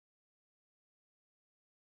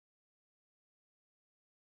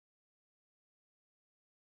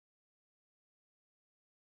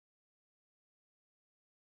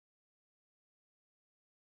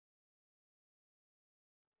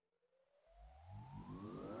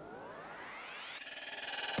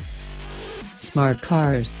Smart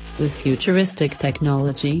cars, with futuristic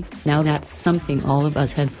technology, now that's something all of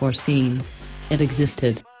us had foreseen. It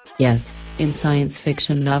existed. Yes, in science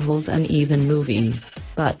fiction novels and even movies,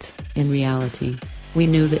 but, in reality, we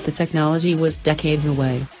knew that the technology was decades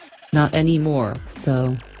away. Not anymore,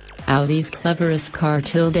 though. Audi's cleverest car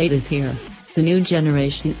till date is here, the new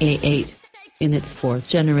generation A8. In its fourth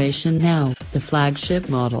generation now, the flagship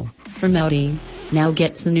model, from Audi, now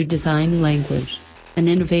gets a new design language, an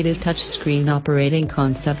innovative touchscreen operating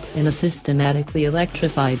concept and a systematically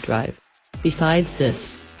electrified drive. Besides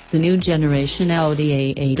this, the new generation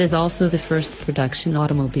Audi A8 is also the first production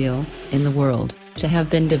automobile, in the world, to have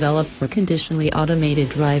been developed for conditionally automated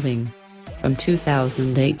driving. From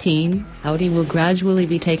 2018, Audi will gradually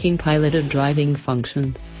be taking piloted driving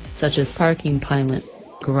functions, such as parking pilot,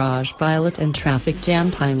 garage pilot and traffic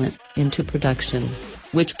jam pilot, into production,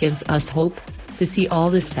 which gives us hope to see all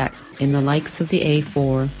this tech in the likes of the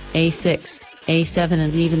A4, A6, A7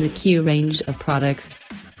 and even the Q range of products.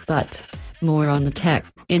 But, more on the tech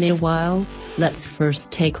in a while. Let's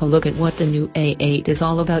first take a look at what the new A8 is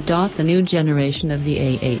all about. The new generation of the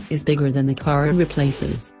A8 is bigger than the car it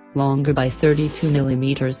replaces, longer by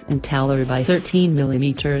 32mm and taller by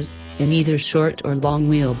 13mm, in either short or long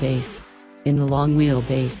wheelbase. In the long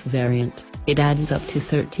wheelbase variant, it adds up to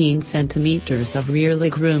 13 centimeters of rear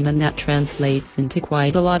legroom, and that translates into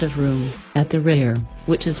quite a lot of room at the rear,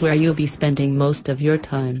 which is where you'll be spending most of your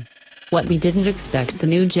time. What we didn't expect the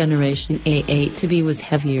new generation A8 to be was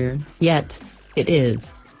heavier, yet it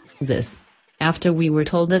is. This, after we were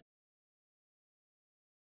told that